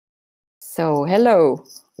So hello,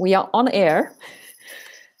 we are on air,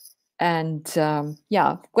 and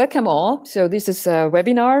yeah, welcome all. So this is a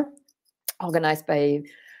webinar organized by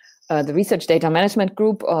the Research Data Management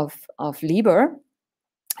Group of LIBER,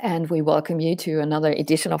 and we welcome you to another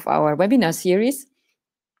edition of our webinar series.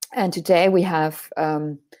 And today we have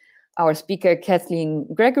our speaker Kathleen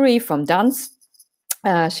Gregory from DANS.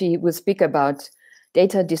 She will speak about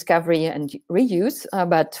data discovery and reuse,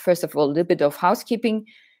 but first of all, a little bit of housekeeping.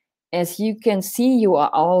 As you can see, you are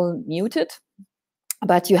all muted,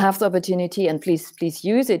 but you have the opportunity, and please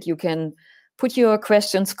use it. You can put your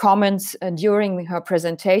questions, comments during her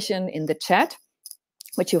presentation in the chat,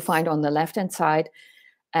 which you'll find on the left-hand side.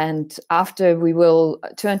 And after, we will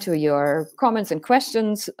turn to your comments and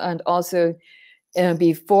questions. And also,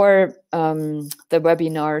 before the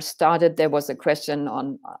webinar started, there was a question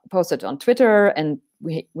posted on Twitter, and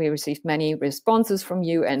we received many responses from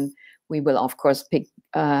you, and we will, of course, pick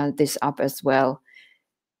this up as well.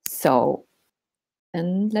 So,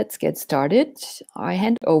 and let's get started. I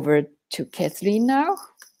hand over to Kathleen now.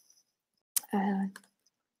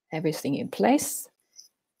 Everything in place.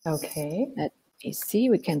 Okay. Let me see,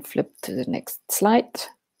 we can flip to the next slide.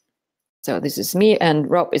 So this is me,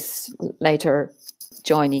 and Rob is later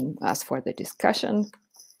joining us for the discussion.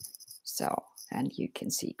 So, and you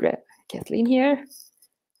can see Kathleen here.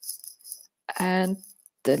 And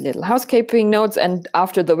the little housekeeping notes, and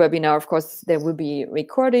after the webinar, of course, there will be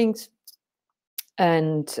recordings.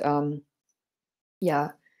 And yeah,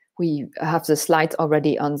 we have the slides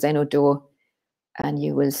already on Zenodo, and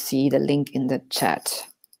you will see the link in the chat.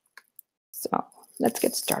 So let's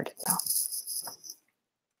get started now.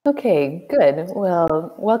 Okay, good.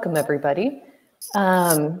 Well, welcome everybody.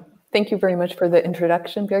 Thank you very much for the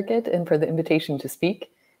introduction, Birgit, and for the invitation to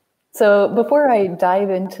speak. So before I dive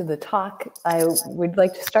into the talk, I would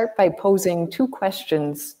like to start by posing two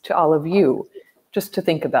questions to all of you, just to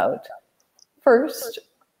think about. First,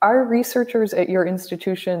 are researchers at your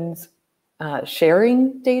institutions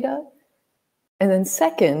sharing data? And then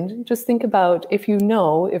second, just think about if you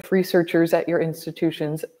know if researchers at your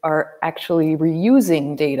institutions are actually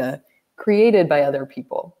reusing data created by other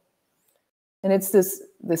people. And it's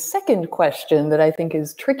the second question that I think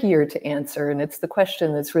is trickier to answer, and it's the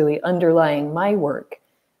question that's really underlying my work.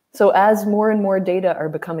 So as more and more data are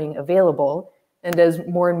becoming available, and as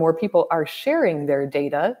more and more people are sharing their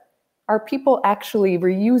data, are people actually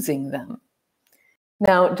reusing them?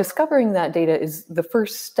 Now, discovering that data is the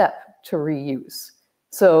first step to reuse.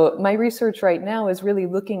 So my research right now is really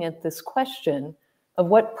looking at this question of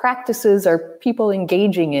what practices are people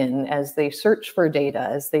engaging in as they search for data,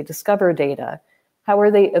 as they discover data. How are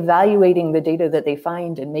they evaluating the data that they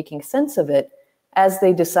find and making sense of it as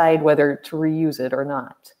they decide whether to reuse it or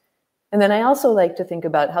not? And then I also like to think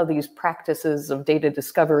about how these practices of data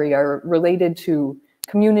discovery are related to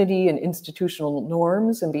community and institutional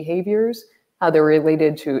norms and behaviors, how they're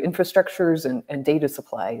related to infrastructures and data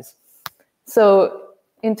supplies. So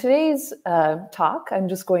in today's talk, I'm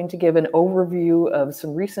just going to give an overview of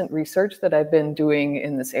some recent research that I've been doing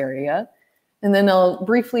in this area. And then I'll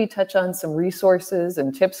briefly touch on some resources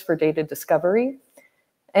and tips for data discovery.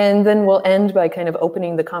 And then we'll end by kind of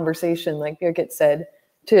opening the conversation, like Birgit said,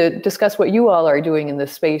 to discuss what you all are doing in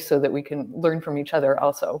this space so that we can learn from each other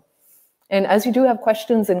also. And as you do have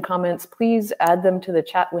questions and comments, please add them to the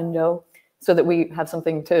chat window so that we have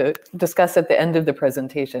something to discuss at the end of the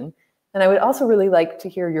presentation. And I would also really like to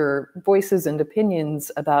hear your voices and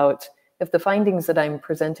opinions about if the findings that I'm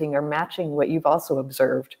presenting are matching what you've also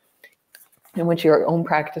observed and what your own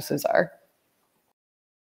practices are.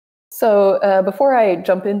 So before I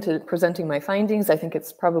jump into presenting my findings, I think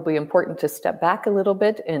it's probably important to step back a little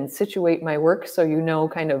bit and situate my work so you know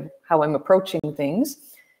kind of how I'm approaching things.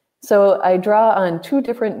 So I draw on two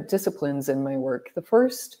different disciplines in my work. The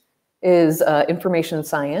first is information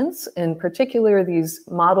science, in particular these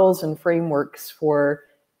models and frameworks for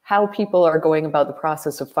how people are going about the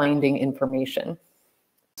process of finding information.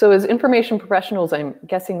 So as information professionals, I'm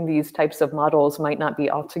guessing these types of models might not be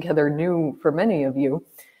altogether new for many of you.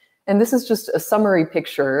 And this is just a summary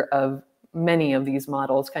picture of many of these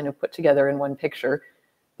models kind of put together in one picture.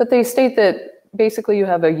 But they state that basically you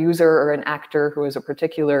have a user or an actor who has a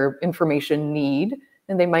particular information need,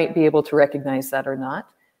 and they might be able to recognize that or not.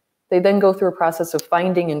 They then go through a process of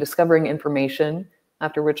finding and discovering information,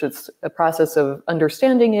 after which it's a process of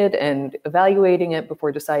understanding it and evaluating it before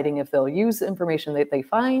deciding if they'll use the information that they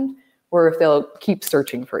find or if they'll keep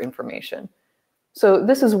searching for information. So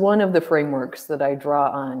this is one of the frameworks that I draw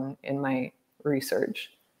on in my research.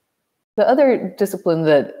 The other discipline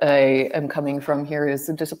that I am coming from here is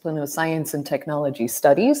the discipline of science and technology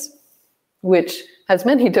studies, which has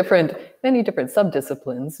many different many different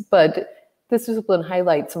subdisciplines, but this discipline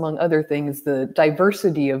highlights, among other things, the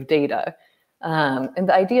diversity of data. And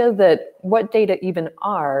the idea that what data even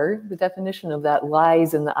are, the definition of that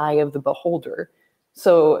lies in the eye of the beholder.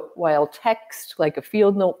 So while text, like a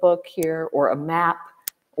field notebook here, or a map,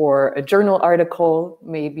 or a journal article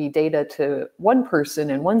may be data to one person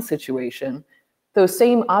in one situation, those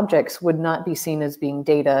same objects would not be seen as being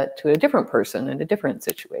data to a different person in a different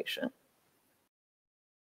situation.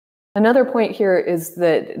 Another point here is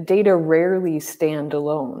that data rarely stand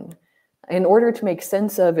alone. In order to make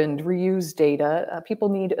sense of and reuse data, people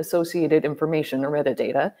need associated information or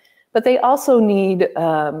metadata, but they also need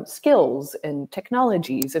skills and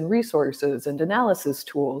technologies and resources and analysis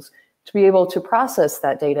tools to be able to process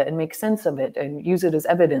that data and make sense of it and use it as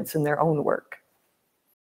evidence in their own work.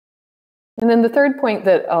 And then the third point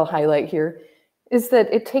that I'll highlight here is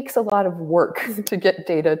that it takes a lot of work to get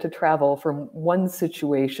data to travel from one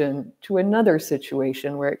situation to another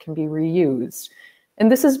situation where it can be reused.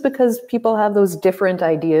 And this is because people have those different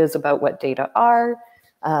ideas about what data are,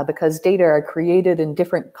 because data are created in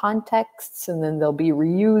different contexts and then they'll be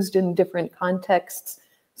reused in different contexts.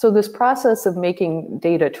 So this process of making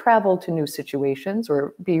data travel to new situations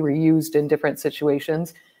or be reused in different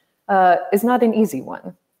situations is not an easy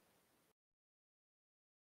one.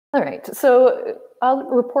 All right, so I'll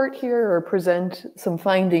report here or present some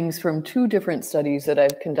findings from two different studies that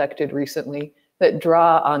I've conducted recently that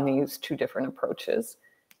draw on these two different approaches.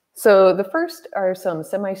 So the first are some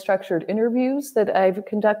semi-structured interviews that I've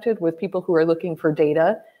conducted with people who are looking for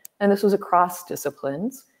data, and this was across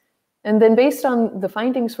disciplines. And then based on the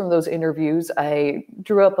findings from those interviews, I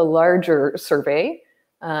drew up a larger survey.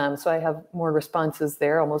 So I have more responses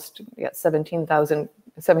there, almost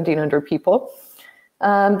 1,700 people.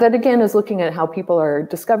 That again is looking at how people are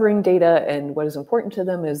discovering data and what is important to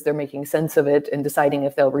them is they're making sense of it and deciding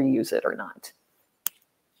if they'll reuse it or not.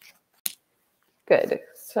 Good,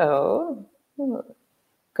 so we'll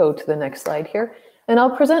go to the next slide here. And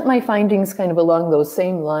I'll present my findings kind of along those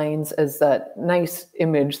same lines as that nice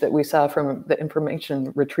image that we saw from the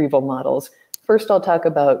information retrieval models. First, I'll talk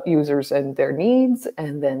about users and their needs,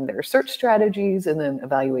 and then their search strategies, and then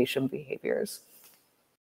evaluation behaviors.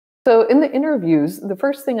 So in the interviews, the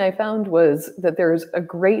first thing I found was that there's a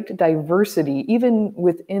great diversity, even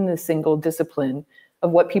within a single discipline,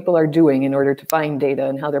 of what people are doing in order to find data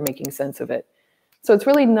and how they're making sense of it. So it's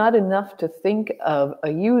really not enough to think of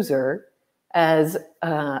a user as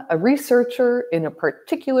a researcher in a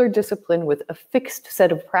particular discipline with a fixed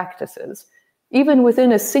set of practices. Even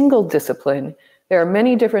within a single discipline, there are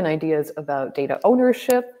many different ideas about data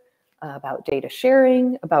ownership, about data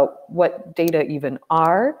sharing, about what data even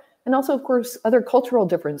are, and also, of course, other cultural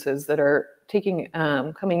differences that are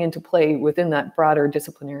coming into play within that broader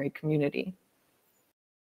disciplinary community.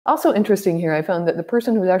 Also interesting here, I found that the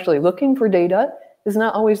person who's actually looking for data is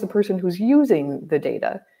not always the person who's using the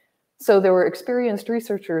data. So there were experienced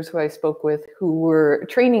researchers who I spoke with who were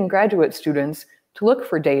training graduate students to look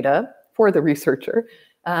for data for the researcher,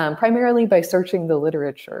 primarily by searching the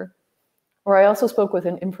literature. Or I also spoke with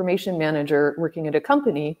an information manager working at a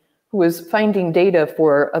company who was finding data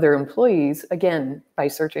for other employees, again, by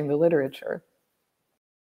searching the literature.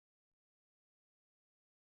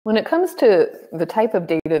 When it comes to the type of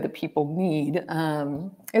data that people need,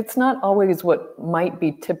 it's not always what might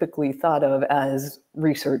be typically thought of as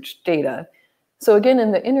research data. So again,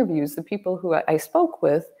 in the interviews, the people who I spoke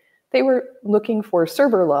with, they were looking for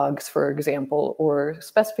server logs, for example, or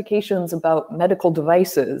specifications about medical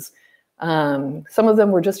devices. Some of them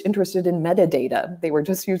were just interested in metadata. They were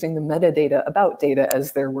just using the metadata about data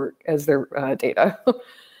as their data.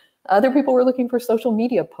 Other people were looking for social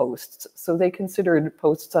media posts. So they considered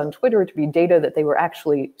posts on Twitter to be data that they were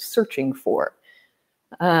actually searching for.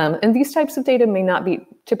 And these types of data may not be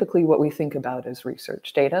typically what we think about as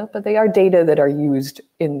research data, but they are data that are used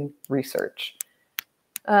in research.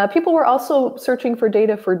 People were also searching for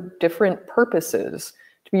data for different purposes,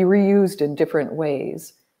 to be reused in different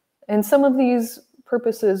ways. And some of these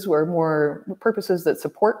purposes were more purposes that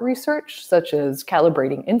support research, such as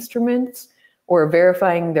calibrating instruments or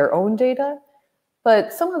verifying their own data.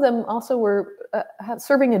 But some of them also were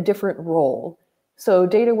serving a different role. So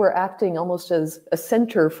data were acting almost as a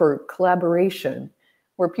center for collaboration,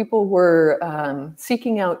 where people were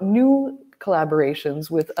seeking out new collaborations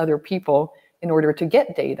with other people in order to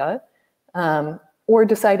get data, or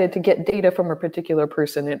decided to get data from a particular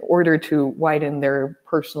person in order to widen their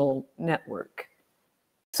personal network.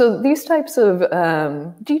 So these types of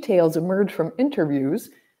details emerge from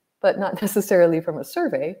interviews, but not necessarily from a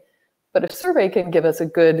survey. But a survey can give us a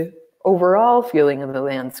good overall feeling of the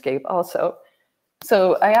landscape also.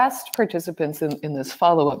 So I asked participants in this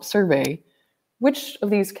follow-up survey, which of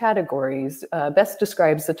these categories best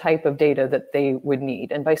describes the type of data that they would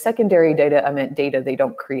need? And by secondary data, I meant data they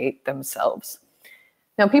don't create themselves.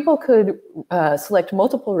 Now, people could select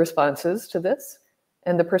multiple responses to this,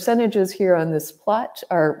 and the percentages here on this plot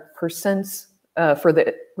are percents of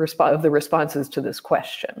the responses to this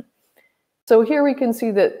question. So here we can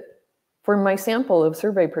see that for my sample of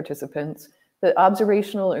survey participants, the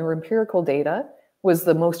observational or empirical data was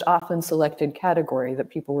the most often selected category that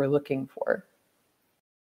people were looking for.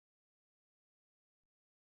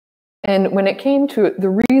 And when it came to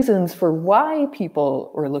the reasons for why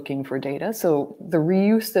people were looking for data, so the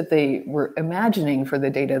reuse that they were imagining for the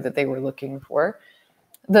data that they were looking for,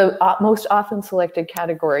 the most often selected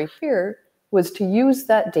category here was to use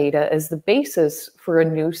that data as the basis for a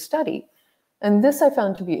new study. And this I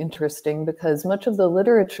found to be interesting because much of the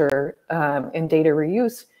literature in data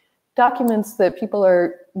reuse documents that people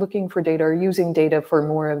are looking for data or using data for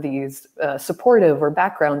more of these supportive or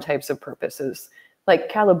background types of purposes,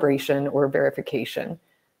 like calibration or verification.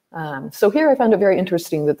 So here I found it very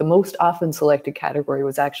interesting that the most often selected category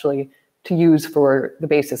was actually to use for the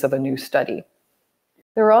basis of a new study.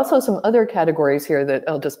 There are also some other categories here that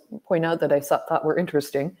I'll just point out that I thought were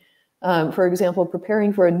interesting. For example,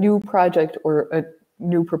 preparing for a new project or a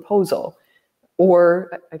new proposal,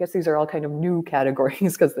 or I guess these are all kind of new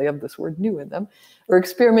categories because they have this word new in them, or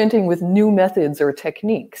experimenting with new methods or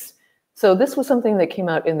techniques. So this was something that came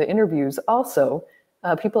out in the interviews also.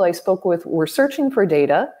 People I spoke with were searching for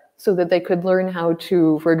data so that they could learn how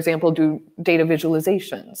to, for example, do data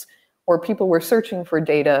visualizations, or people were searching for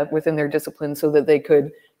data within their discipline so that they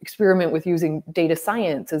could experiment with using data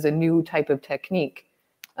science as a new type of technique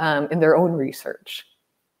in their own research.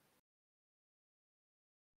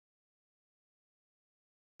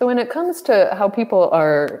 So when it comes to how people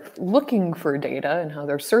are looking for data and how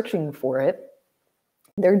they're searching for it,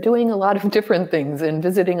 they're doing a lot of different things and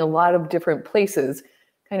visiting a lot of different places,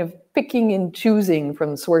 kind of picking and choosing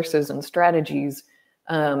from sources and strategies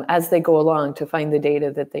as they go along to find the data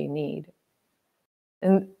that they need.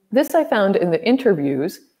 And this I found in the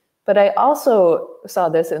interviews, but I also saw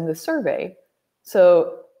this in the survey.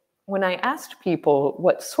 So when I asked people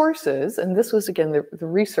what sources, and this was again the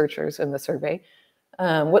researchers in the survey,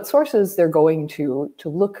 what sources they're going to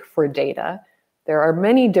look for data, there are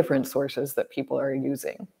many different sources that people are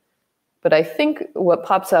using. But I think what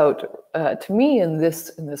pops out to me in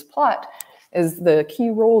this plot is the key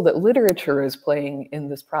role that literature is playing in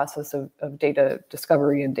this process of data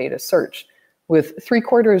discovery and data search, with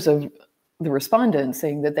 3/4 of the respondents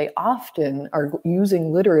saying that they often are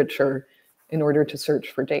using literature in order to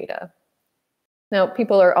search for data. Now,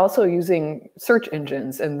 people are also using search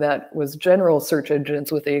engines, and that was general search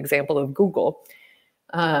engines with the example of Google.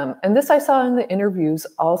 And this I saw in the interviews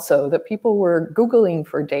also, that people were Googling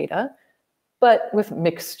for data, but with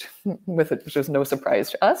mixed, which is no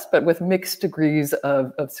surprise to us, but with mixed degrees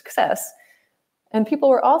of success. And people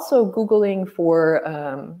were also Googling for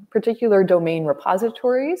particular domain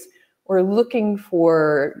repositories or looking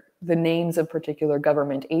for the names of particular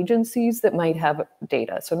government agencies that might have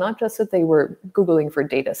data. So not just that they were Googling for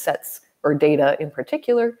data sets or data in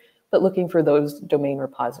particular, but looking for those domain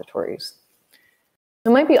repositories. It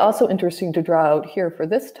might be also interesting to draw out here for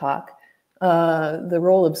this talk the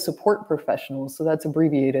role of support professionals. So that's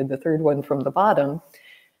abbreviated, the third one from the bottom.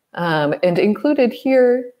 And included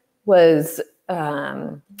here were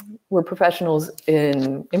professionals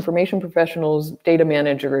in information professionals, data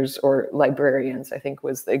managers, or librarians, I think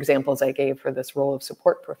was the examples I gave for this role of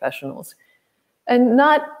support professionals. And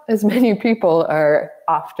not as many people are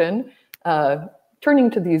often turning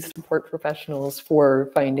to these support professionals for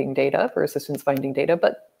finding data, for assistance finding data,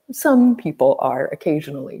 but some people are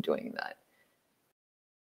occasionally doing that.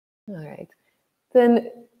 All right, then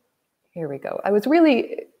here we go. I was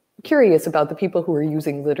really curious about the people who are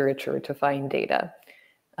using literature to find data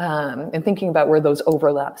and thinking about where those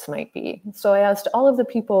overlaps might be. So I asked all of the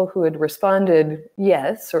people who had responded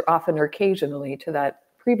yes, or often or occasionally, to that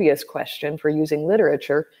previous question for using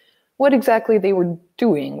literature, what exactly they were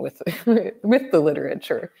doing with, with the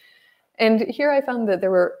literature. And here I found that there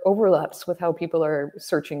were overlaps with how people are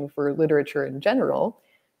searching for literature in general,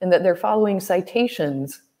 and that they're following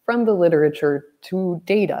citations from the literature to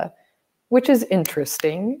data, which is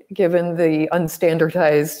interesting given the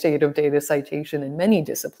unstandardized state of data citation in many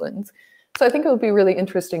disciplines. So I think it would be really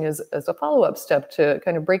interesting as a follow-up step to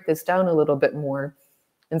kind of break this down a little bit more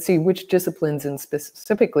and see which disciplines, and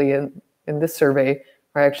specifically in this survey,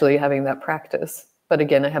 are actually having that practice. But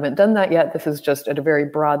again, I haven't done that yet. This is just at a very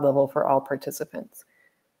broad level for all participants.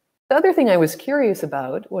 The other thing I was curious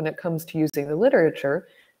about when it comes to using the literature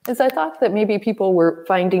is I thought that maybe people were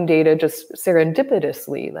finding data just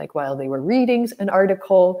serendipitously, like while they were reading an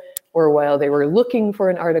article or while they were looking for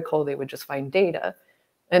an article, they would just find data.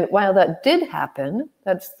 And while that did happen,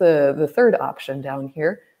 that's the third option down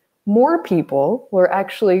here, more people were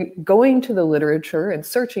actually going to the literature and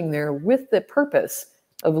searching there with the purpose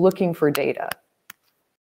of looking for data.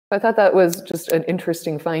 I thought that was just an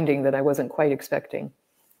interesting finding that I wasn't quite expecting.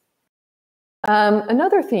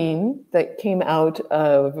 Another theme that came out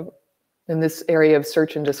of in this area of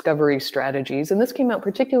search and discovery strategies, and this came out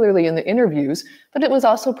particularly in the interviews, but it was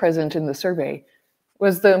also present in the survey,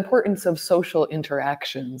 was the importance of social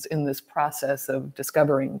interactions in this process of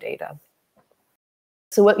discovering data.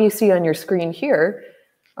 So what you see on your screen here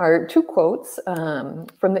are two quotes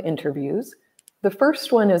from the interviews. The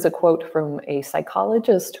first one is a quote from a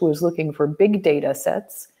psychologist who was looking for big data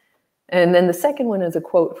sets. And then the second one is a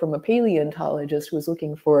quote from a paleontologist who was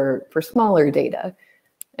looking for smaller data.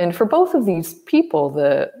 And for both of these people,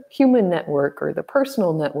 the human network or the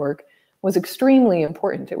personal network was extremely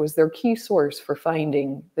important. It was their key source for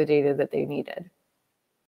finding the data that they needed.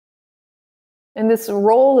 And this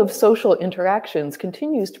role of social interactions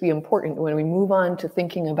continues to be important when we move on to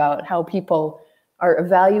thinking about how people are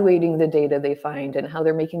evaluating the data they find and how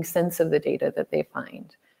they're making sense of the data that they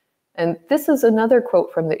find. And this is another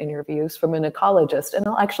quote from the interviews from an ecologist, and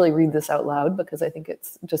I'll actually read this out loud because I think it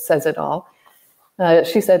just says it all.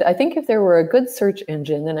 She said, "I think if there were a good search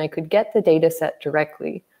engine, then I could get the data set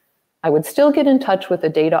directly. I would still get in touch with the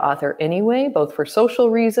data author anyway, both for social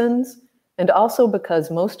reasons and also because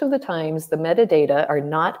most of the times the metadata are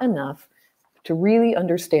not enough to really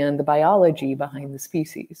understand the biology behind the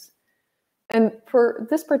species." And for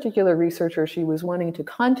this particular researcher, she was wanting to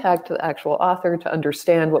contact the actual author to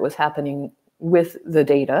understand what was happening with the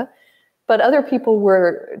data. But other people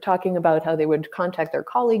were talking about how they would contact their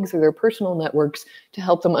colleagues or their personal networks to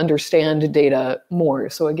help them understand data more.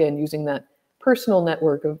 So again, using that personal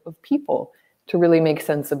network of people to really make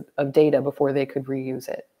sense of data before they could reuse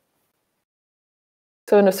it.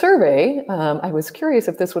 So in a survey, I was curious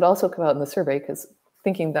if this would also come out in the survey, because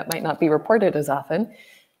thinking that might not be reported as often.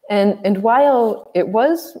 And while it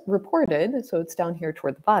was reported, so it's down here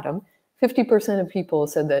toward the bottom, 50% of people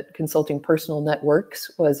said that consulting personal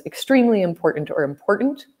networks was extremely important or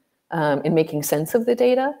important in making sense of the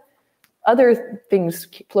data. Other things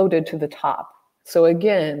floated to the top. So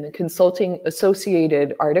again, consulting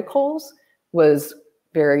associated articles was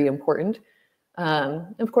very important.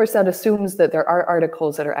 Of course, that assumes that there are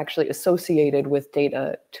articles that are actually associated with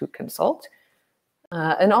data to consult.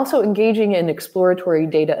 And also engaging in exploratory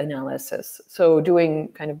data analysis. So doing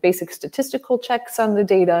kind of basic statistical checks on the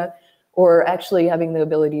data, or actually having the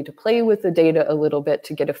ability to play with the data a little bit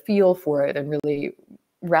to get a feel for it and really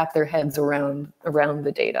wrap their heads around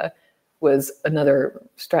the data was another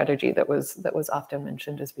strategy that was often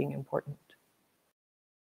mentioned as being important.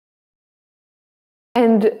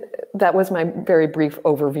 And that was my very brief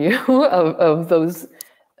overview of those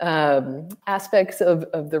aspects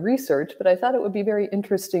of the research, but I thought it would be very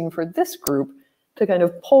interesting for this group to kind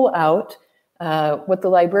of pull out what the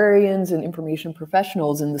librarians and information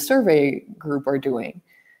professionals in the survey group are doing.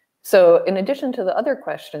 So in addition to the other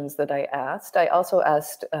questions that I asked, I also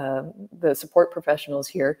asked the support professionals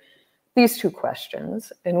here these two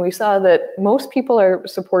questions, and we saw that most people are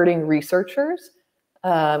supporting researchers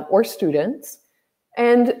or students.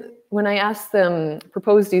 And when I asked them,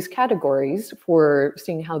 propose these categories for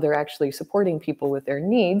seeing how they're actually supporting people with their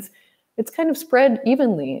needs, it's kind of spread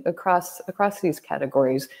evenly across these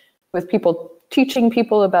categories, with people teaching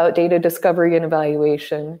people about data discovery and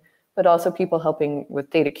evaluation, but also people helping with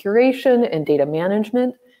data curation and data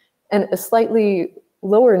management, and a slightly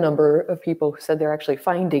lower number of people who said they're actually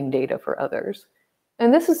finding data for others.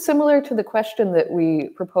 And this is similar to the question that we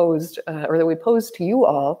proposed, or that we posed to you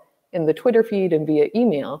all in the Twitter feed and via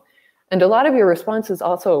email. And a lot of your responses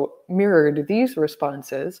also mirrored these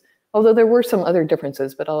responses, although there were some other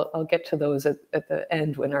differences, but I'll get to those at the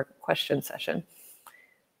end in our question session.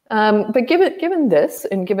 But given this,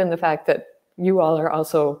 and given the fact that you all are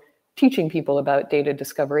also teaching people about data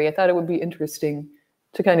discovery, I thought it would be interesting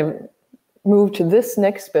to kind of move to this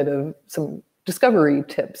next bit of some discovery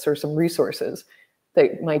tips or some resources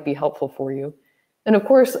that might be helpful for you. And of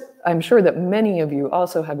course, I'm sure that many of you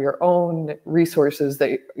also have your own resources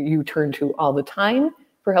that you turn to all the time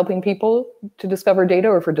for helping people to discover data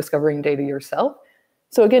or for discovering data yourself.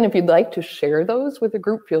 So again, if you'd like to share those with the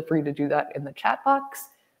group, feel free to do that in the chat box.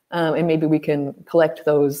 And maybe we can collect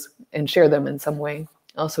those and share them in some way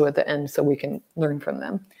also at the end so we can learn from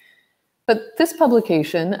them. But this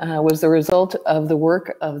publication was the result of the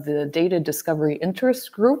work of the Data Discovery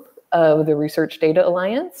Interest Group of the Research Data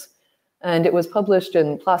Alliance. And it was published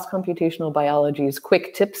in PLOS Computational Biology's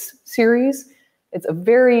Quick Tips series. It's a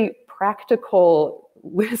very practical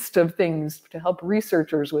list of things to help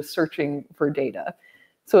researchers with searching for data.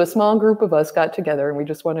 So a small group of us got together and we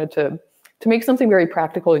just wanted to make something very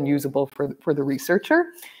practical and usable for the researcher.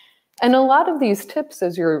 And a lot of these tips,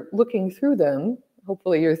 as you're looking through them,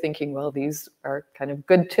 hopefully you're thinking, well, these are kind of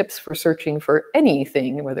good tips for searching for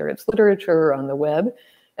anything, whether it's literature or on the web.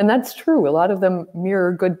 And that's true. A lot of them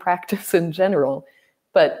mirror good practice in general.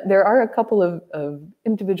 But there are a couple of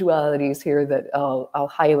individualities here that I'll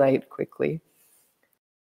highlight quickly.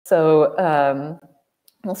 So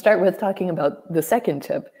I'll start with talking about the second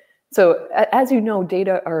tip. So as you know,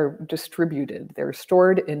 data are distributed. They're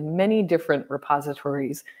stored in many different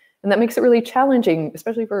repositories. And that makes it really challenging,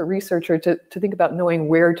 especially for a researcher, to think about knowing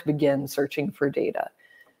where to begin searching for data.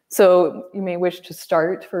 So you may wish to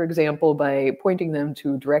start, for example, by pointing them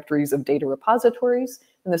to directories of data repositories.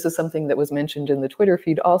 And this is something that was mentioned in the Twitter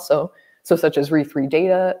feed also, so such as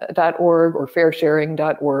re3data.org or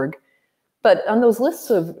fairsharing.org. But on those lists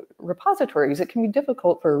of repositories, it can be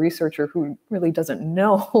difficult for a researcher who really doesn't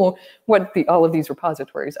know what all of these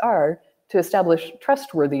repositories are to establish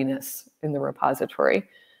trustworthiness in the repository.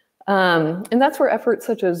 And that's where efforts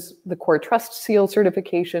such as the Core Trust Seal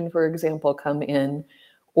certification, for example, come in,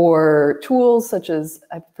 or tools such as,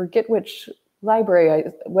 I forget which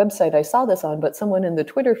website I saw this on, but someone in the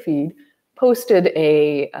Twitter feed posted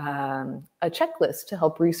a checklist to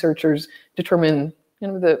help researchers determine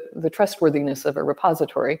the trustworthiness of a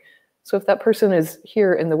repository. So if that person is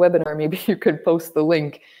here in the webinar, maybe you could post the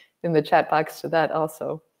link in the chat box to that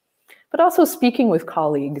also. But also speaking with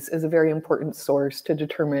colleagues is a very important source to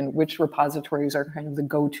determine which repositories are kind of the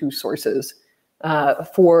go-to sources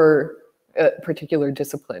for a particular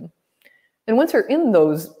discipline. And once you're in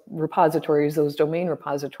those repositories, those domain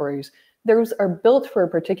repositories, those are built for a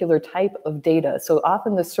particular type of data. So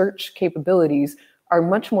often the search capabilities are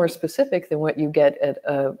much more specific than what you get at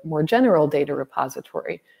a more general data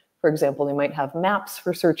repository. For example, they might have maps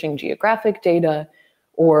for searching geographic data,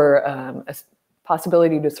 or a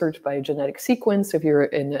possibility to search by genetic sequence if you're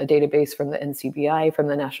in a database from the NCBI, from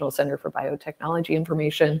the National Center for Biotechnology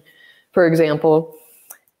Information, for example.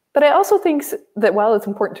 But I also think that while it's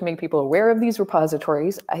important to make people aware of these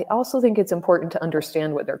repositories, I also think it's important to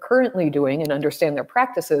understand what they're currently doing and understand their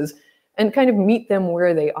practices and kind of meet them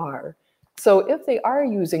where they are. So if they are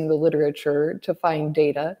using the literature to find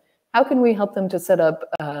data, how can we help them to set up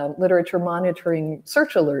literature monitoring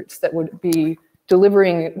search alerts that would be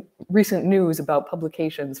delivering recent news about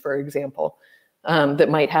publications, for example, that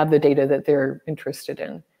might have the data that they're interested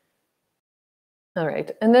in? All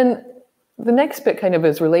right, and then the next bit kind of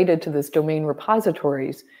is related to this domain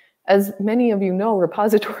repositories. As many of you know,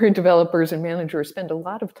 repository developers and managers spend a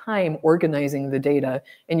lot of time organizing the data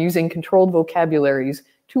and using controlled vocabularies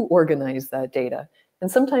to organize that data. And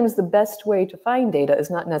sometimes the best way to find data is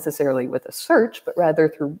not necessarily with a search, but rather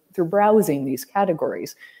through browsing these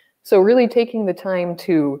categories. So really taking the time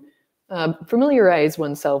to familiarize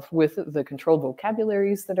oneself with the controlled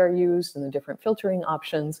vocabularies that are used and the different filtering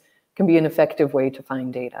options can be an effective way to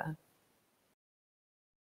find data.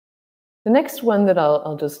 The next one that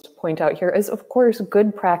I'll just point out here is, of course,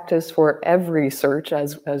 good practice for every search,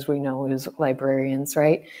 as we know as librarians,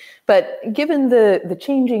 right? But given the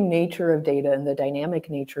changing nature of data and the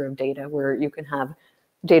dynamic nature of data, where you can have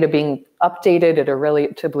data being updated at a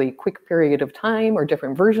relatively quick period of time or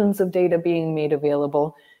different versions of data being made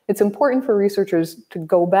available, it's important for researchers to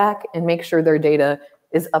go back and make sure their data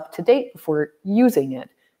is up to date before using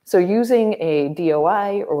it. So using a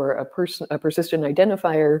DOI or a persistent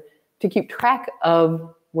identifier to keep track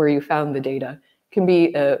of where you found the data can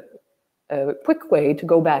be a quick way to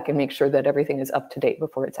go back and make sure that everything is up to date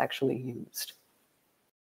before it's actually used.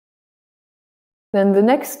 Then the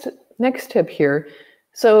next tip here,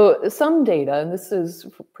 so some data, and this is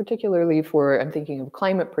particularly for, I'm thinking of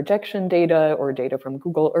climate projection data or data from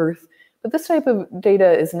Google Earth, but this type of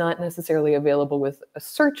data is not necessarily available with a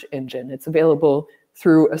search engine. It's available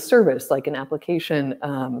through a service like an application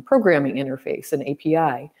programming interface, an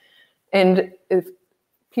API. And if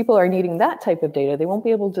people are needing that type of data, they won't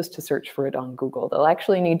be able just to search for it on Google. They'll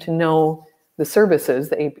actually need to know the services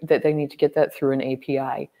that they need to get that through an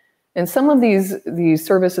API. And some of these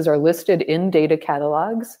services are listed in data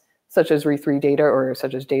catalogs, such as re3data or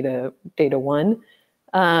such as Data1.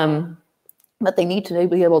 But they need to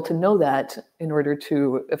be able to know that in order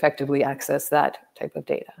to effectively access that type of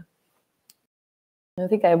data. I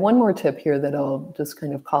think I have one more tip here that I'll just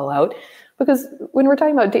kind of call out, because when we're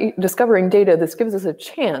talking about discovering data, this gives us a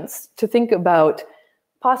chance to think about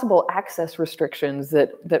possible access restrictions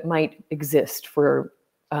that might exist for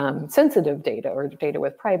sensitive data or data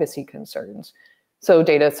with privacy concerns. So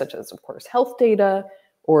data such as, of course, health data,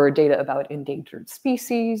 or data about endangered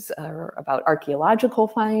species, or about archaeological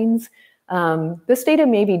finds. This data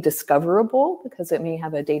may be discoverable because it may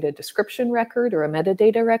have a data description record or a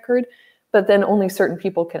metadata record, but then only certain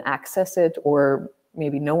people can access it, or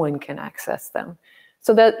maybe no one can access them.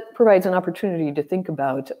 So that provides an opportunity to think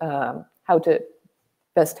about how to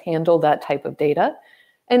best handle that type of data.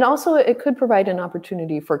 And also it could provide an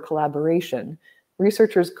opportunity for collaboration.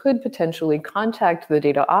 Researchers could potentially contact the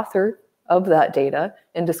data author of that data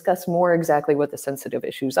and discuss more exactly what the sensitive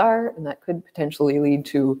issues are, and that could potentially lead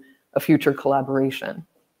to a future collaboration.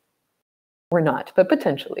 Or not, but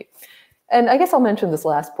potentially. And I guess I'll mention this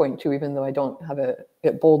last point too, even though I don't have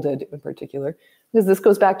it bolded in particular, because this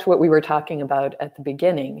goes back to what we were talking about at the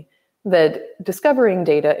beginning, that discovering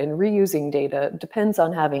data and reusing data depends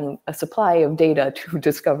on having a supply of data to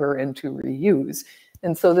discover and to reuse.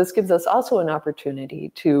 And so this gives us also an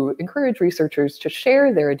opportunity to encourage researchers to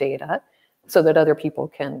share their data so that other people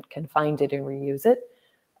can find it and reuse it.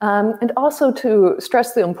 And also to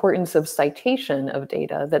stress the importance of citation of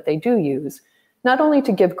data that they do use, not only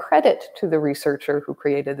to give credit to the researcher who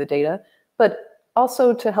created the data, but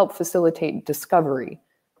also to help facilitate discovery,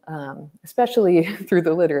 especially through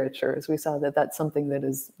the literature, as we saw that that's something that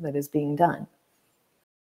is being done.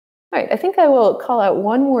 All right, I think I will call out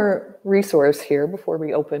one more resource here before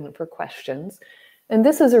we open for questions. And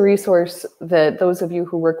this is a resource that those of you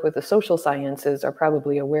who work with the social sciences are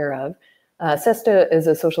probably aware of. CESTA is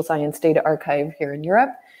a social science data archive here in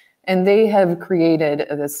Europe, and they have created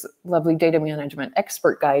this lovely data management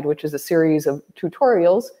expert guide, which is a series of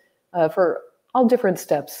tutorials for all different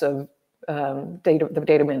steps of the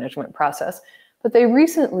data management process. But they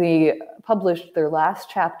recently published their last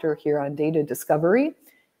chapter here on data discovery.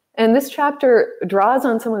 And this chapter draws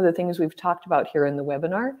on some of the things we've talked about here in the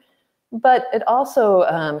webinar, but it also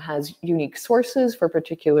has unique sources for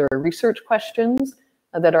particular research questions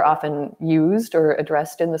that are often used or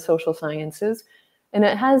addressed in the social sciences. And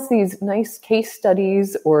it has these nice case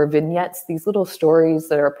studies or vignettes, these little stories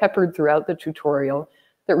that are peppered throughout the tutorial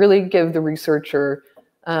that really give the researcher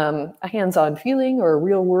a hands-on feeling or a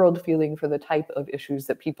real-world feeling for the type of issues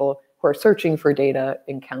that people who are searching for data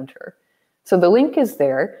encounter. So the link is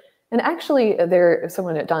there. And actually,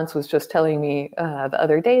 someone at DANS was just telling me the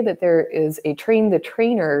other day that there is a Train the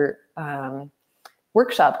Trainer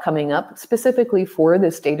workshop coming up specifically for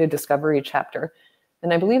this data discovery chapter.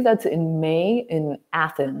 And I believe that's in May in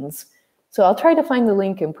Athens. So I'll try to find the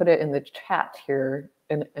link and put it in the chat here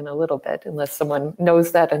in a little bit, unless someone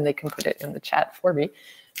knows that and they can put it in the chat for me.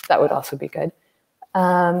 That would also be good.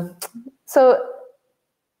 So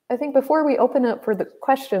I think before we open up for the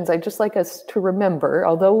questions, I'd just like us to remember,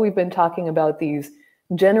 although we've been talking about these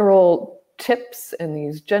general tips and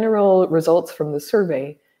these general results from the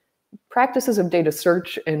survey, practices of data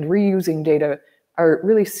search and reusing data are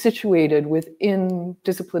really situated within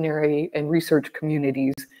disciplinary and research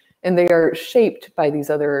communities, and they are shaped by these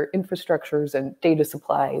other infrastructures and data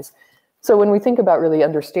supplies. So when we think about really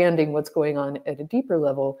understanding what's going on at a deeper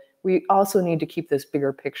level, we also need to keep this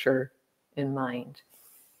bigger picture in mind.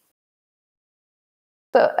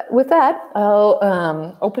 So with that,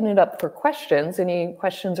 I'll open it up for questions. Any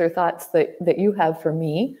questions or thoughts that you have for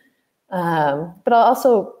me? But I'll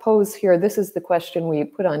also pose here, this is the question we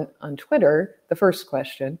put on Twitter, the first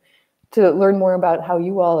question, to learn more about how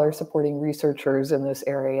you all are supporting researchers in this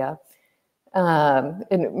area. And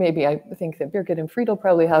maybe I think that Birgit and Friedel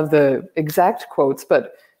probably have the exact quotes,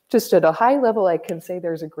 but just at a high level, I can say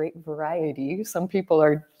there's a great variety. Some people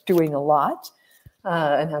are doing a lot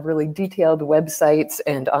and have really detailed websites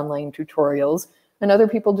and online tutorials. And other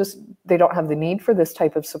people they don't have the need for this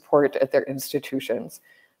type of support at their institutions.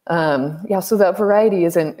 So that variety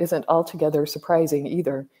isn't altogether surprising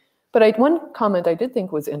either. But one comment I did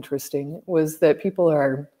think was interesting was that people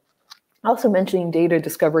are also mentioning data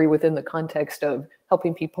discovery within the context of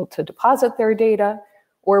helping people to deposit their data,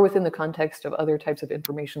 or within the context of other types of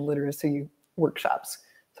information literacy workshops.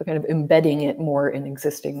 So kind of embedding it more in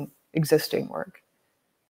existing work.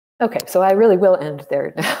 Okay, so I really will end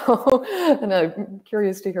there now. And I'm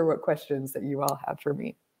curious to hear what questions that you all have for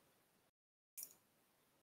me.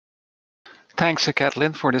 Thanks,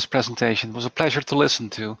 Kathleen, for this presentation. It was a pleasure to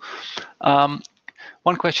listen to.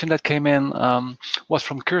 One question that came in was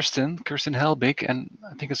from Kirsten Helbig, and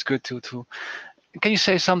I think it's good to can you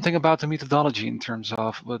say something about the methodology in terms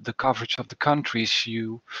of the coverage of the countries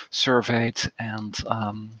you surveyed? And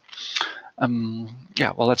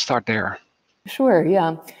yeah, well, let's start there. Sure,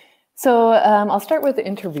 yeah. So I'll start with the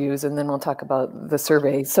interviews and then we'll talk about the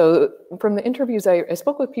survey. So from the interviews, I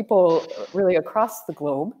spoke with people really across the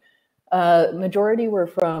globe. Majority were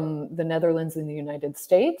from the Netherlands and the United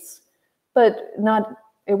States, but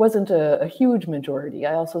it wasn't a huge majority.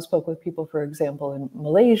 I also spoke with people, for example, in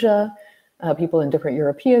Malaysia, people in different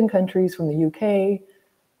European countries, from the UK.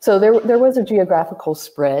 So there was a geographical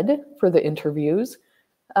spread for the interviews.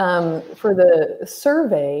 For the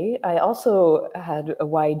survey, I also had a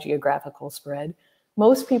wide geographical spread.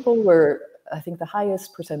 Most people were, I think the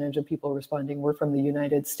highest percentage of people responding were from the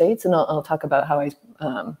United States, and I'll talk about how I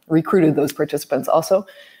recruited those participants also.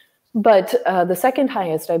 But the second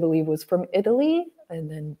highest, I believe, was from Italy, and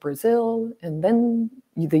then Brazil, and then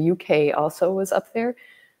the UK also was up there.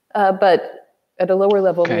 But at a lower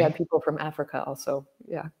level, we had people from Africa also.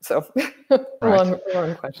 Yeah, so Right.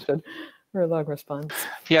 long question. Or a long response.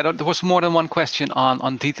 Yeah, there was more than one question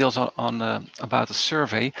on details on about the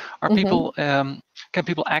survey. Are people can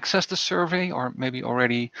people access the survey, or maybe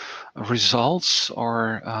already results,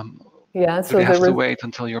 or yeah, do so they have to wait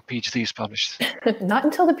until your PhD is published? Not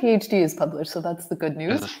until the PhD is published, so that's the good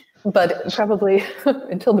news. But probably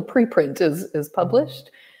until the preprint is published.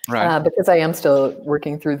 Right. Because I am still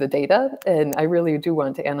working through the data, and I really do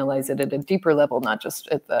want to analyze it at a deeper level, not just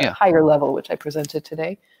at the higher level, which I presented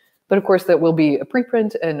today. But of course, that will be a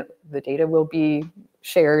preprint, and the data will be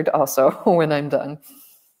shared also when I'm done.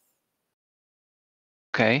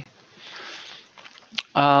 Okay.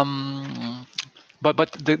 But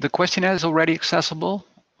the questionnaire is already accessible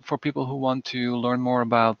for people who want to learn more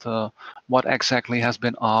about what exactly has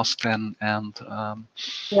been asked and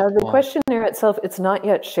yeah, the questionnaire itself, it's not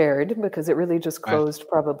yet shared because it really just closed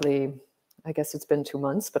probably, I guess it's been 2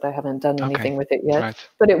 months, but I haven't done anything with it yet. Right.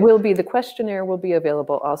 But it will be, the questionnaire will be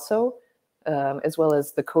available also, as well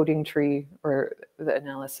as the coding tree or the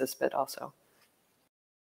analysis bit also.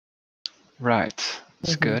 Right,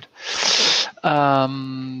 that's good.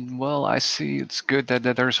 Well, I see it's good that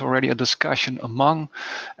there's already a discussion among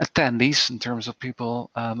attendees in terms of people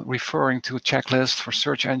referring to a checklist for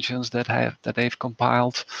search engines that they've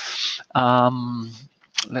compiled.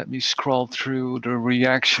 Let me scroll through the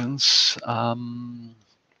reactions.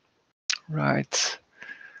 Right.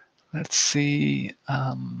 Let's see.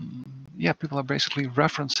 Yeah, people are basically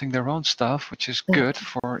referencing their own stuff, which is good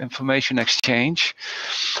for information exchange.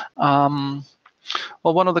 Well,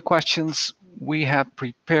 one of the questions we had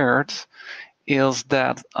prepared is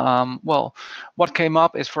that, well, what came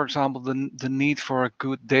up is, for example, the need for a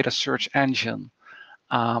good data search engine.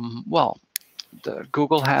 Well,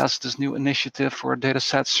 Google has this new initiative for data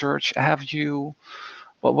set search. Have you,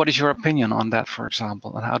 what is your opinion on that, for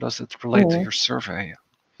example, and how does it relate to your survey?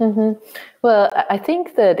 Well, I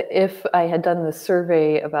think that if I had done the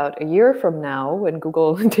survey about a year from now, when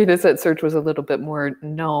Google dataset search was a little bit more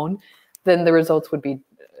known, then the results would be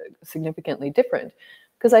significantly different.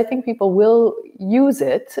 Because I think people will use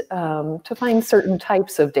it to find certain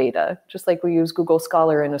types of data, just like we use Google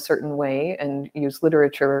Scholar in a certain way and use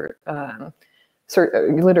literature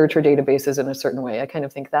databases in a certain way. I kind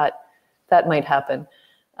of think that might happen.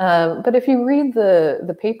 But if you read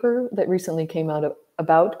the paper that recently came out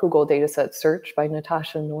about Google Dataset Search by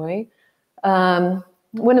Natasha Noy,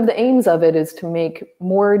 one of the aims of it is to make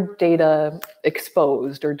more data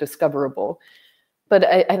exposed or discoverable. But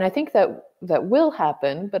I think that will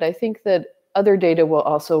happen, but I think that other data will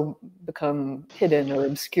also become hidden or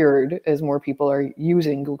obscured as more people are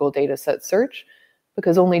using Google Dataset Search,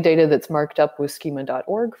 because only data that's marked up with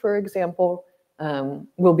schema.org, for example,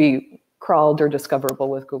 will be crawled or discoverable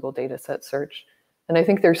with Google Dataset Search. And I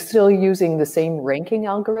think they're still using the same ranking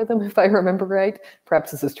algorithm, if I remember right.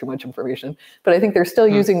 Perhaps this is too much information, but I think they're still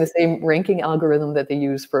using the same ranking algorithm that they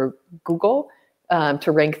use for Google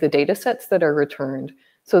to rank the data sets that are returned.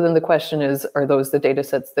 So then the question is, are those the data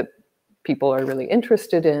sets that people are really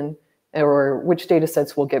interested in, or which data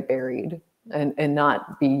sets will get buried and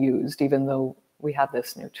not be used, even though we have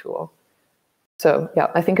this new tool? So yeah,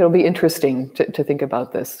 I think it'll be interesting to think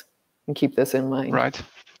about this and keep this in mind. Right.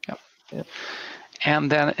 Yeah.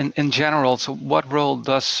 And then in general, so what role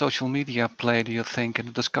does social media play, do you think, in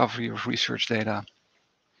the discovery of research data?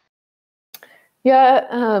 Yeah,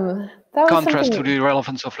 that was contrast to the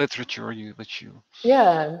relevance of literature,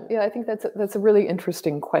 Yeah, I think that's a really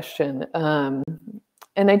interesting question. And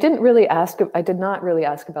I did not really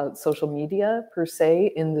ask about social media per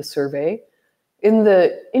se in the survey. In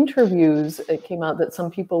the interviews, it came out that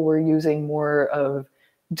some people were using more of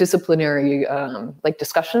disciplinary like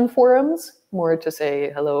discussion forums, more to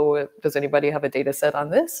say, hello, does anybody have a data set on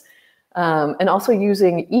this? And also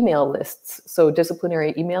using email lists, so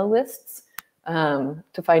disciplinary email lists,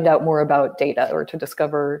 to find out more about data or to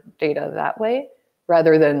discover data that way,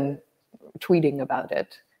 rather than tweeting about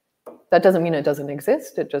it. That doesn't mean it doesn't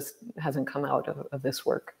exist, it just hasn't come out of this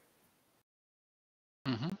work.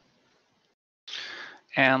 Mm-hmm.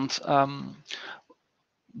 And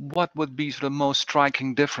what would be the most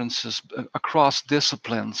striking differences across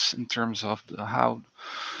disciplines in terms of how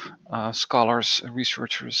scholars,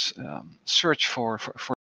 researchers search for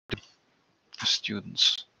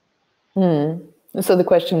students? So the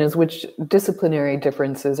question is, which disciplinary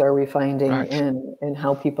differences are we finding Right. in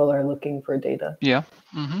how people are looking for data? Yeah.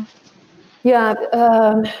 Mm-hmm. Yeah,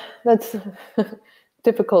 that's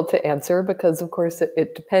difficult to answer because, of course,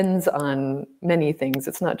 it depends on many things.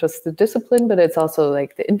 It's not just the discipline, but it's also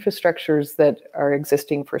like the infrastructures that are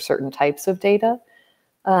existing for certain types of data.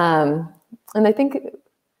 And I think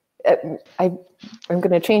I'm going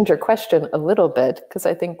to change your question a little bit, because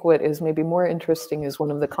I think what is maybe more interesting is one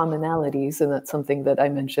of the commonalities, and that's something that I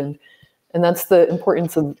mentioned, and that's the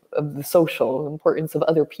importance of the social, importance of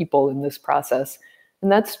other people in this process.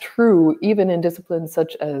 And that's true even in disciplines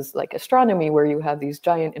such as like astronomy, where you have these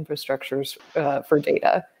giant infrastructures for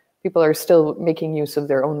data. People are still making use of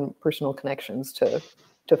their own personal connections to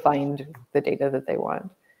find the data that they want.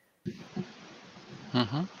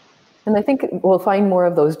 Mm-hmm. And I think we'll find more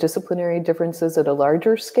of those disciplinary differences at a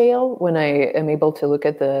larger scale when I am able to look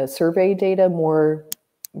at the survey data more,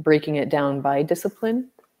 breaking it down by discipline.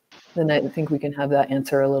 Then I think we can have that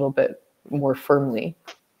answer a little bit more firmly.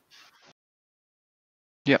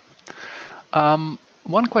 Yeah.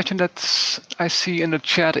 One question that I see in the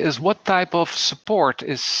chat is, what type of support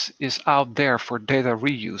is out there for data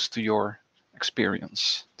reuse, to your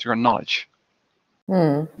experience, to your knowledge?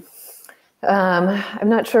 I'm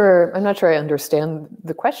not sure I understand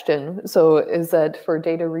the question. So is that for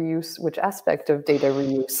data reuse, which aspect of data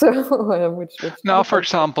reuse? which Now, for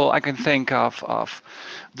example, I can think of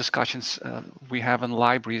discussions we have in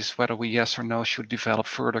libraries, whether we, yes or no, should develop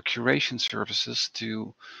further curation services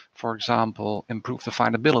to, for example, improve the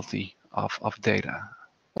findability of data.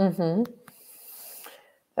 Mm-hmm.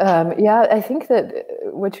 Yeah, I think that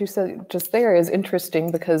what you said just there is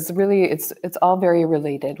interesting, because really it's all very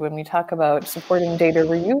related. When we talk about supporting data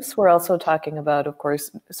reuse, we're also talking about, of course,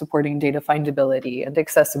 supporting data findability and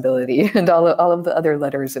accessibility and all of the other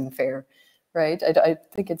letters in FAIR, right? I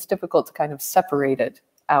think it's difficult to kind of separate it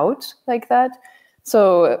out like that.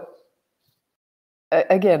 So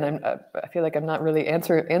again, I feel like I'm not really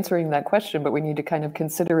answering that question, but we need to kind of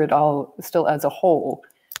consider it all still as a whole.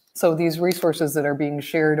 So these resources that are being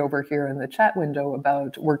shared over here in the chat window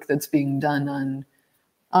about work that's being done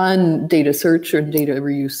on data search and data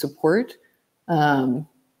reuse support, then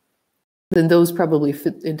those probably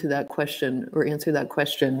fit into that question or answer that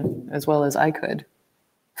question as well as I could.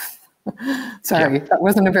 Sorry, that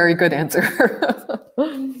wasn't a very good answer.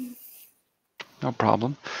 No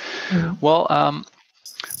problem. Mm-hmm. Well,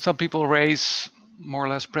 some people raise more or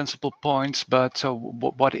less principal points, but so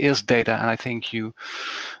what is data? And I think you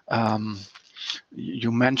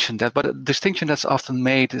mentioned that, but a distinction that's often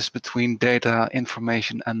made is between data,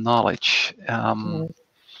 information, and knowledge.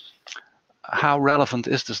 How relevant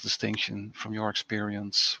is this distinction from your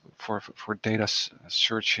experience for data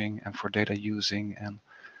searching and for data using and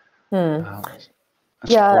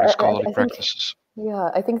supporting scholarly practices?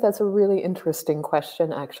 Yeah, I think that's a really interesting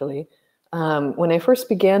question, actually. When I first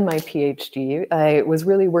began my PhD, I was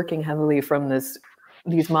really working heavily from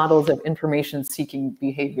these models of information-seeking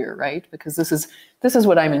behavior, right? Because this is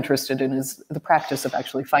what I'm interested in, is the practice of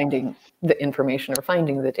actually finding the information or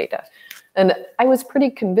finding the data. And I was pretty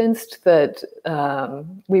convinced that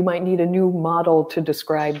we might need a new model to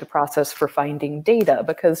describe the process for finding data,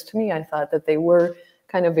 because to me, I thought that they were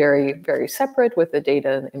kind of very, very separate, with the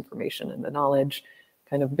data and the information and the knowledge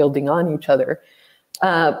kind of building on each other.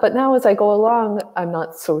 But now as I go along, I'm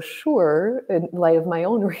not so sure, in light of my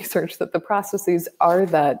own research, that the processes are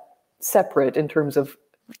that separate in terms of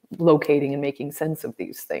locating and making sense of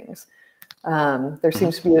these things. There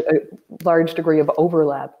seems to be a large degree of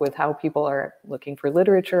overlap with how people are looking for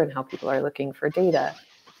literature and how people are looking for data,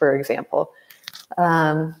 for example.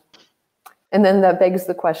 And then that begs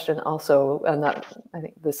the question also, and that, I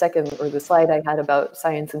think the second or the slide I had about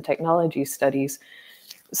science and technology studies,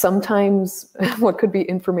 sometimes what could be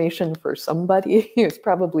information for somebody is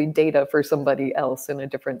probably data for somebody else in a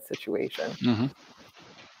different situation.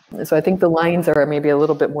 So I think the lines are maybe a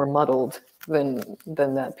little bit more muddled than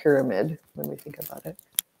that pyramid when we think about it.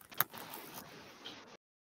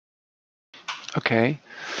 Okay.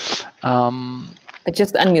 I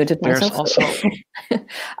just unmuted There's myself. also.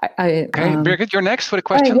 Okay, Birgit, you're next for the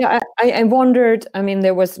question. Yeah, I wondered. I mean,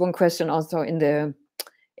 there was one question also in the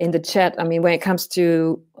chat. I mean, when it comes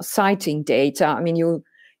to citing data, I mean, you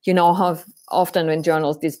know how often in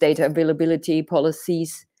journals these data availability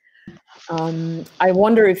policies. I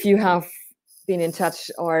wonder if you have been in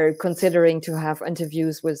touch or considering to have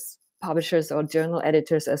interviews with publishers or journal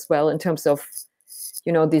editors as well, in terms of,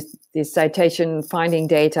 you know, this citation finding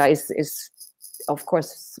data is of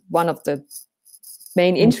course one of the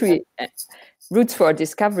main entry routes for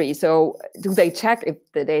discovery. So do they check if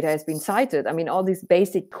the data has been cited? I mean, all these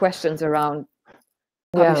basic questions around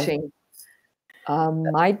publishing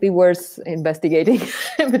might be worth investigating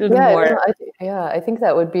a little more. I think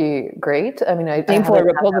that would be great. I mean, Same for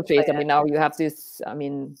repositories. I mean, now you have this, I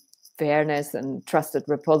mean, fairness and trusted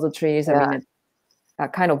repositories. I mean,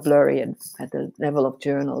 it's kind of blurry at the level of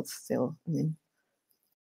journals still. I mean,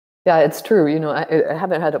 yeah, it's true. You know, I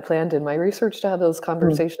haven't had it planned in my research to have those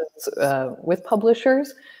conversations with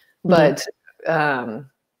publishers, but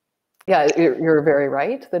yeah, you're very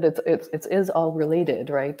right that it is all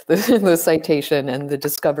related, right? The citation and the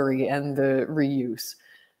discovery and the reuse.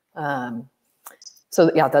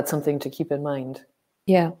 So yeah, that's something to keep in mind.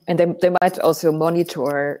 Yeah, and they might also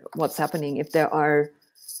monitor what's happening if there are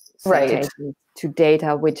citations to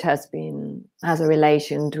data which has a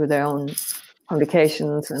relation to their own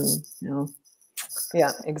publications, and you know.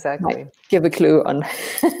 Yeah, exactly. Give a clue on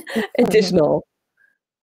additional.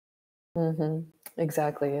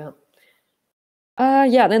 Exactly. Yeah.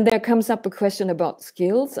 Yeah, then there comes up a question about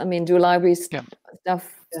skills. I mean, do libraries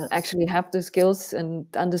staff actually have the skills and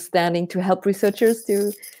understanding to help researchers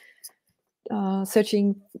to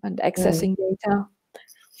searching and accessing data?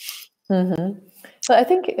 So I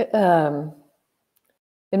think in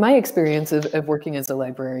my experience of working as a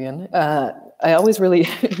librarian, I always really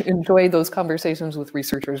enjoy those conversations with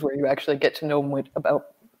researchers where you actually get to know more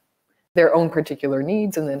about their own particular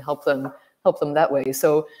needs and then help them that way.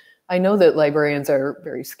 So I know that librarians are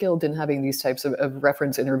very skilled in having these types of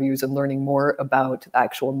reference interviews and learning more about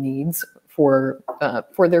actual needs for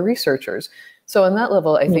their researchers. So on that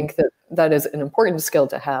level, I think that is an important skill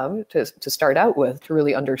to have to start out with, to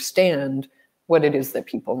really understand what it is that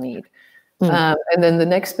people need. And then the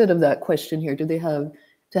next bit of that question here, do they have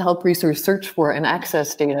to help research search for and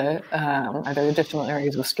access data? Are there additional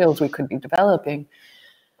areas of skills we could be developing?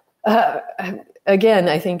 Again,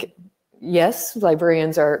 I think, yes,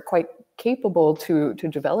 librarians are quite capable to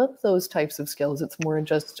develop those types of skills. It's more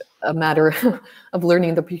just a matter of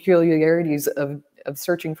learning the peculiarities of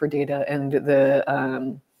searching for data and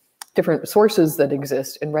the different sources that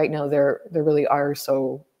exist. And right now there really are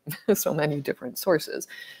so many different sources.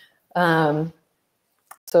 So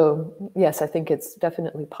yes, I think it's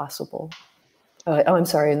definitely possible. Oh, I'm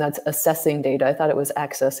sorry, and that's assessing data. I thought it was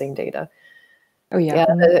accessing data. Oh yeah.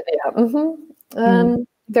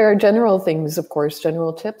 There are general things, of course,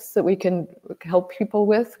 general tips that we can help people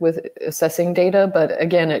with assessing data. But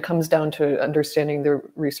again, it comes down to understanding the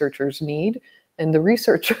researcher's need, and the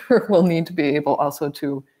researcher will need to be able also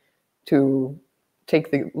to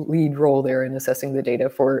take the lead role there in assessing the data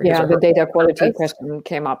for the data quality question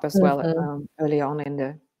came up as well early on in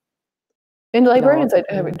the. And librarians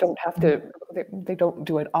don't have to. They don't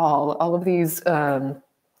do it all. All of these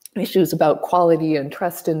issues about quality and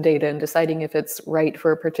trust in data and deciding if it's right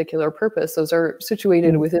for a particular purpose, those are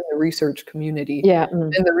situated within the research community.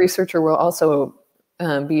 And the researcher will also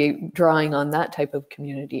be drawing on that type of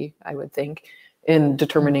community, I would think, in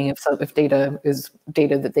determining if data is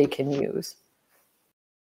data that they can use.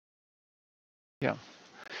 Yeah.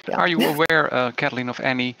 Are you aware, Kathleen, of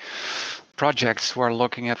any projects who are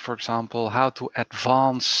looking at, for example, how to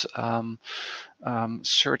advance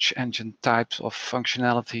search engine types of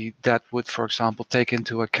functionality that would, for example, take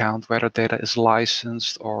into account whether data is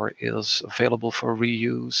licensed or is available for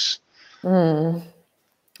reuse?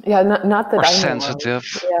 Yeah, not that or I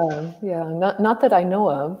sensitive. know of. Not that I know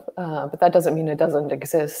of, but that doesn't mean it doesn't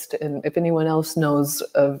exist. And if anyone else knows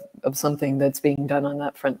of something that's being done on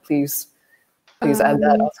that front, please add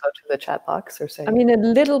that also to the chat box or say. I mean, a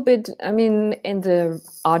little bit, I mean, in the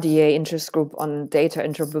RDA interest group on data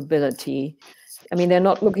interoperability, I mean, they're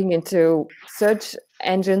not looking into search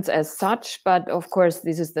engines as such, but of course,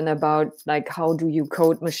 this is then about like, how do you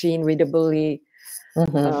code machine readably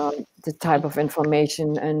the type of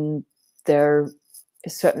information, and there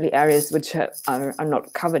is certainly areas which are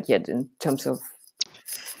not covered yet in terms of,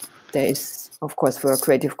 there is, of course, for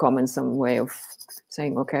Creative Commons, some way of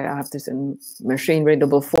saying, okay, I have this in machine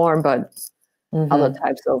readable form, but other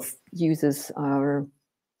types of uses are,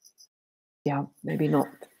 maybe not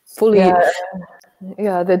fully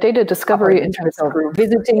yeah, the data discovery in terms of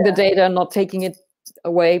visiting the data, not taking it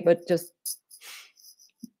away, but just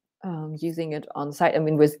using it on site. I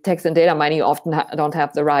mean, with text and data mining, you often don't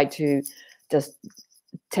have the right to just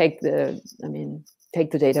take the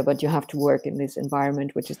data, but you have to work in this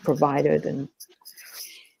environment which is provided, and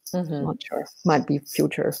not sure, might be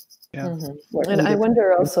future. Yeah. And I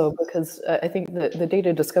wonder also, because I think the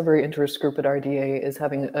data discovery interest group at RDA is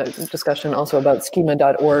having a discussion also about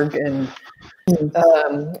schema.org and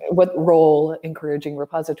what role encouraging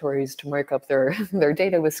repositories to mark up their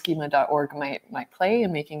data with schema.org might play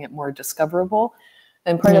in making it more discoverable.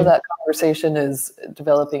 And part of that conversation is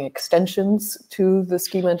developing extensions to the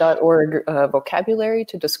schema.org vocabulary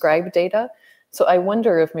to describe data. So I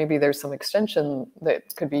wonder if maybe there's some extension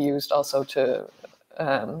that could be used also to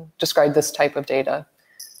describe this type of data,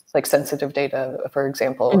 like sensitive data, for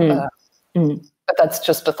example. But that's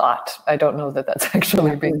just a thought. I don't know that that's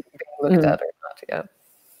actually being looked at or not yet.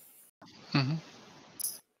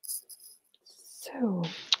 So,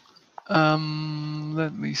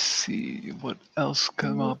 let me see what else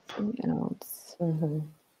came up.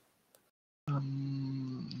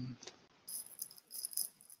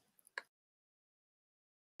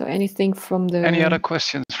 So anything from the... Any other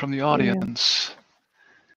questions from the audience?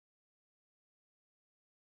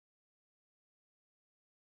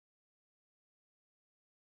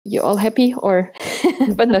 You all happy, or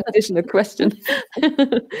but an additional question?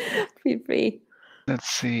 Feel free. Let's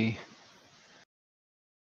see.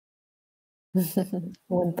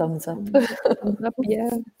 One thumbs up. Thumbs up, yeah.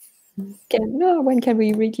 When can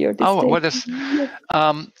we read your dissertation? Oh, what is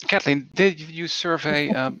Kathleen? Did you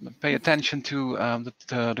survey pay attention to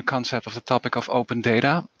the concept of the topic of open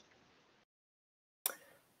data?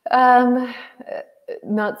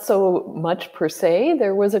 Not so much per se.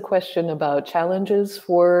 There was a question about challenges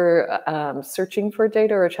for searching for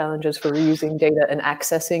data, or challenges for reusing data, and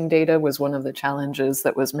accessing data was one of the challenges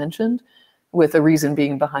that was mentioned, with the reason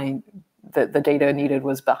being behind that the data needed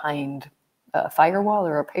was behind a firewall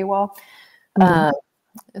or a paywall.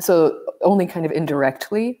 So only kind of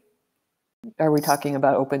indirectly are we talking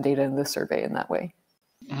about open data in this survey in that way.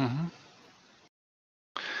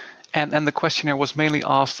 And the questionnaire was mainly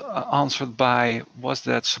answered by, was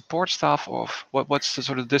that support staff, or what's the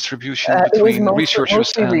sort of distribution between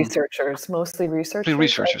researchers and... Mostly researchers.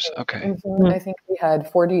 Researchers, okay. I think we had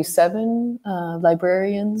 47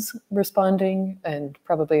 librarians responding, and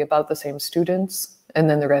probably about the same students, and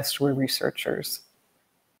then the rest were researchers.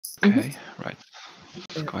 Okay, right.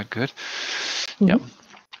 That's quite good. Yeah,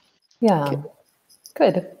 okay.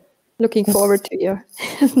 Good. Looking forward to your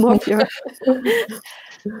more of your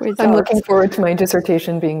results. I'm looking forward to my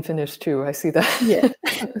dissertation being finished too. I see that.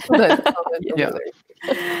 Yeah.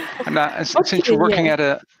 And since you're working at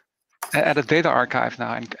a data archive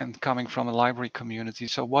now and coming from a library community,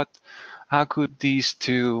 so how could these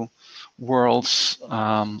two worlds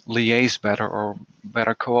liaise better, or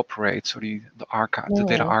better cooperate? So the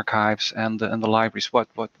data archives and the libraries.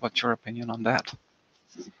 What's your opinion on that?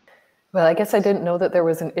 Well, I guess I didn't know that there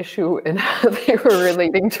was an issue in how they were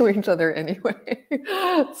relating to each other anyway.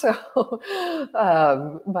 So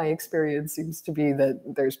my experience seems to be that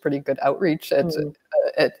there's pretty good outreach at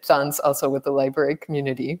DANS, also with the library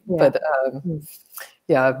community. But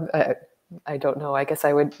I don't know. I guess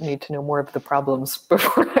I would need to know more of the problems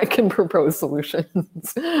before I can propose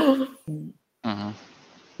solutions.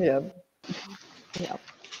 Yeah.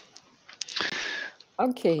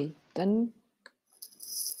 Okay, then.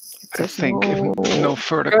 I think no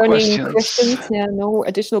further questions. Yeah, no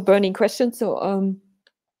additional burning questions. So,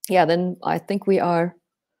 then I think we are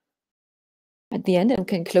at the end and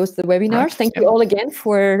can close the webinar. Right. Thank you all again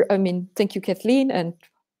for, thank you, Kathleen and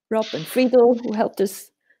Rob and Friedel, who helped us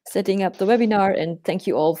setting up the webinar. And thank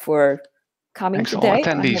you all for coming today. Thanks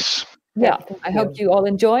all attendees. I hope you all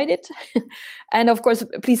enjoyed it. And of course,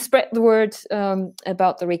 please spread the word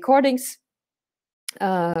about the recordings.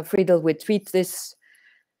 Friedel will tweet this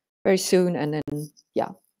very soon, and then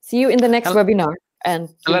see you in the next webinar. And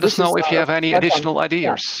let us know if you have any additional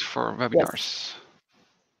ideas for webinars. Yes.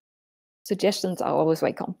 Suggestions are always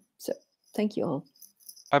welcome. So thank you all.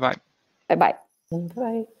 Bye-bye. Bye-bye.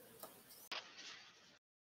 Bye.